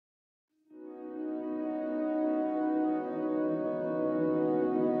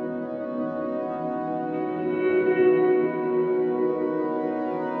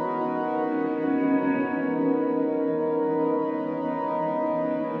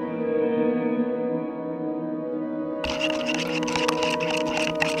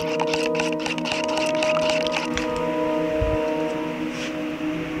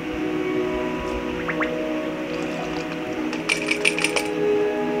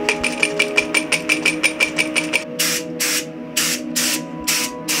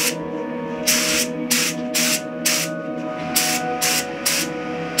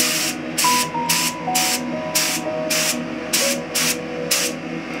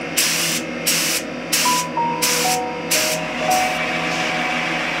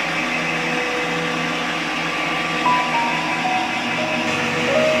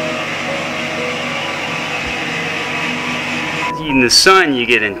In the sun, you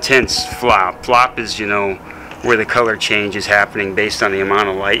get intense flop. Flop is, you know, where the color change is happening based on the amount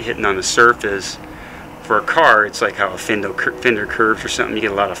of light hitting on the surface. For a car, it's like how a fender curves or something. You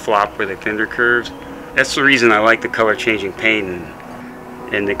get a lot of flop where the fender curves. That's the reason I like the color changing paint,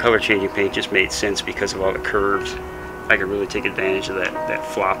 and the color changing paint just made sense because of all the curves. I could really take advantage of that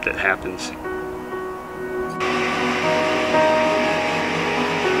flop that happens.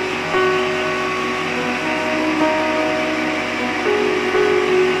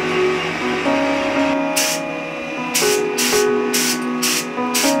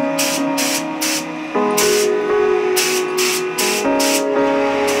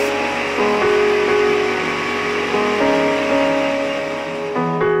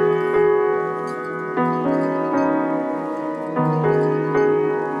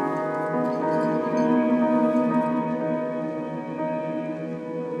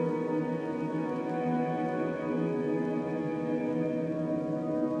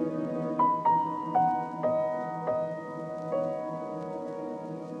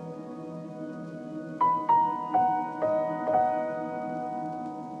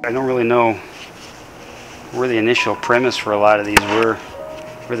 I don't really know where the initial premise for a lot of these were,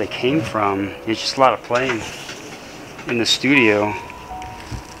 where they came from. It's just a lot of playing in the studio.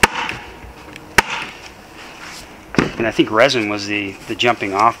 And I think resin was the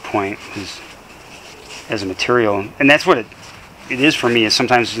jumping off point as a material. And that's what it is for me, is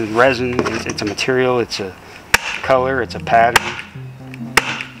sometimes resin, it's a material, it's a color, it's a pattern.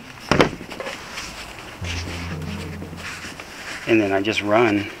 And then I just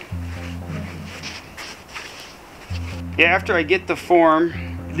run. Yeah, after I get the form,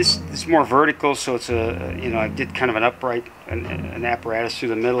 this is more vertical, so it's I did kind of an upright, an apparatus through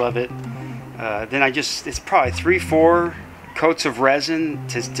the middle of it. Then it's probably 3-4 coats of resin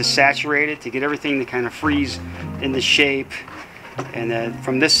to saturate it, to get everything to kind of freeze in the shape. And then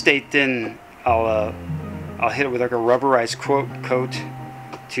from this state, then I'll hit it with like a rubberized coat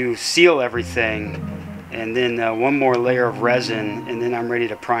to seal everything. And then one more layer of resin, and then I'm ready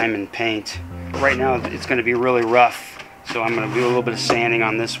to prime and paint. Right now it's going to be really rough, so I'm going to do a little bit of sanding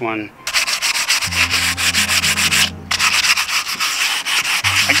on this one.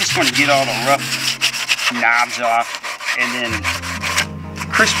 I just want to get all the rough knobs off and then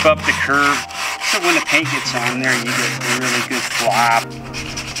crisp up the curve, so when the paint gets on there you get a really good flop.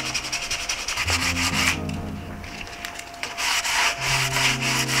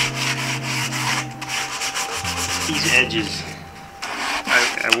 These edges,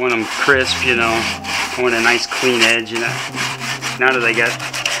 I want them crisp, you know. I want a nice clean edge, and now that I got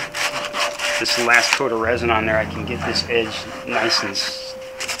this last coat of resin on there, I can get this edge nice and,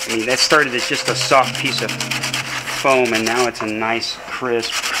 I mean, that started as just a soft piece of foam, and now it's a nice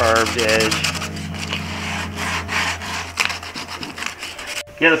crisp carved edge.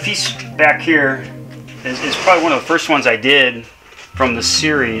 Yeah, the piece back here is probably one of the first ones I did from the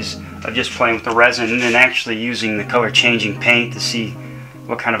series of just playing with the resin and then actually using the color changing paint to see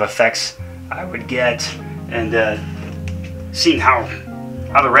what kind of effects I would get, and seeing how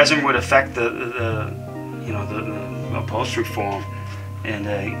the resin would affect the upholstery foam, and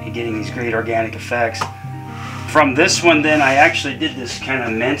getting these great organic effects. From this one then I actually did this kind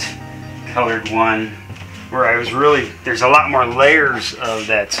of mint colored one where I was there's a lot more layers of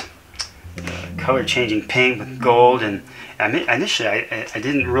that color changing paint with gold, and initially I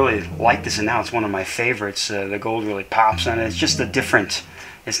didn't really like this, and now it's one of my favorites. The gold really pops on it. It's just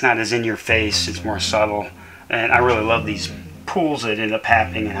it's not as in your face, it's more subtle, and I really love these pools that end up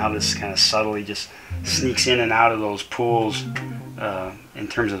happening and how this kind of subtly just sneaks in and out of those pools in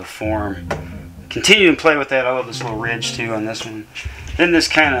terms of the form. Continue to play with that. I love this little ridge too on this one. Then this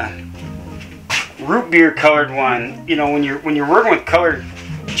kind of root beer colored one. You know, when you're working with color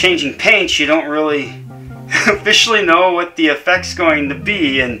changing paints, you don't really officially know what the effect's going to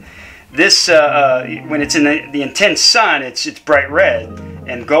be, and this when it's in the intense sun, it's bright red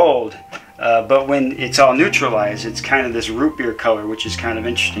and gold, but when it's all neutralized, it's kind of this root beer color, which is kind of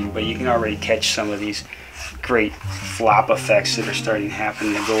interesting. But you can already catch some of these great flop effects that are starting to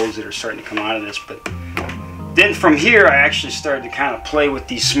happen, the golds that are starting to come out of this. But then from here I actually started to kind of play with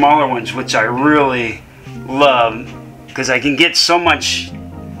these smaller ones, which I really love because I can get so much,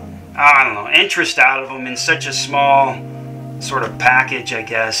 I don't know, interest out of them in such a small sort of package, I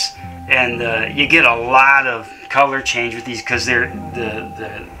guess. And you get a lot of color change with these because they're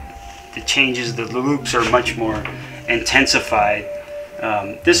the changes, the loops are much more intensified.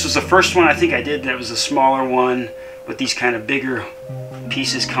 This was the first one I think I did that was a smaller one with these kind of bigger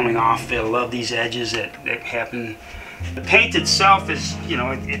pieces coming off. I love these edges that happen. The paint itself is, you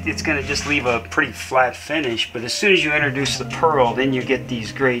know, it's going to just leave a pretty flat finish, but as soon as you introduce the pearl, then you get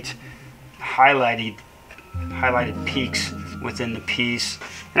these great highlighted peaks within the piece.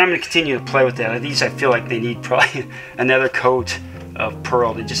 And I'm going to continue to play with that. These, I feel like they need probably another coat of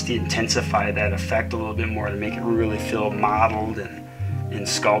pearl to just intensify that effect a little bit more, to make it really feel modeled and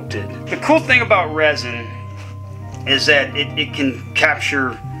sculpted. The cool thing about resin is that it can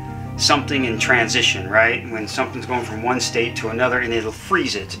capture something in transition, right? When something's going from one state to another, and it'll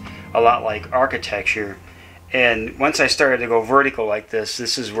freeze it, a lot like architecture. And once I started to go vertical like this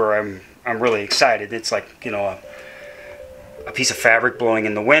is where I'm really excited. It's like, you know, a piece of fabric blowing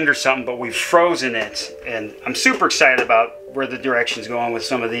in the wind or something, but we've frozen it, and I'm super excited about where the direction's going with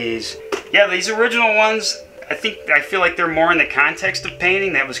some of these. Yeah, these original ones, I feel like they're more in the context of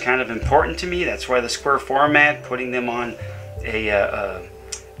painting. That was kind of important to me. That's why the square format, putting them on a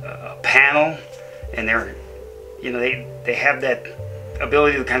panel, and they're, you know, they have that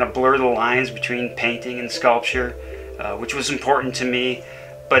ability to kind of blur the lines between painting and sculpture, which was important to me.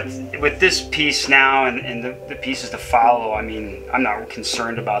 But with this piece now and the pieces to follow, I mean, I'm not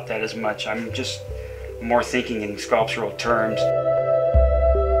concerned about that as much. I'm just more thinking in sculptural terms.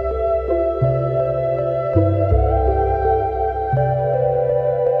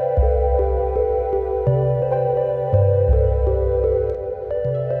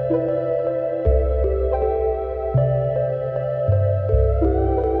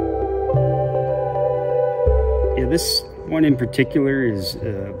 Yeah, this one in particular is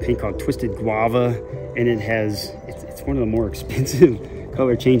a paint called Twisted Guava, and it's one of the more expensive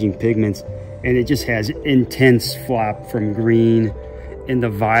color changing pigments, and it just has intense flop from green into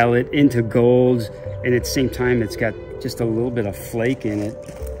violet into golds, and at the same time it's got just a little bit of flake in it,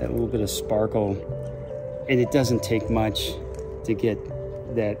 that little bit of sparkle, and it doesn't take much to get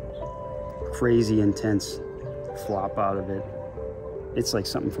that crazy intense flop out of it. It's like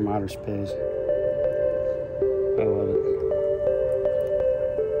something from outer space. I love it.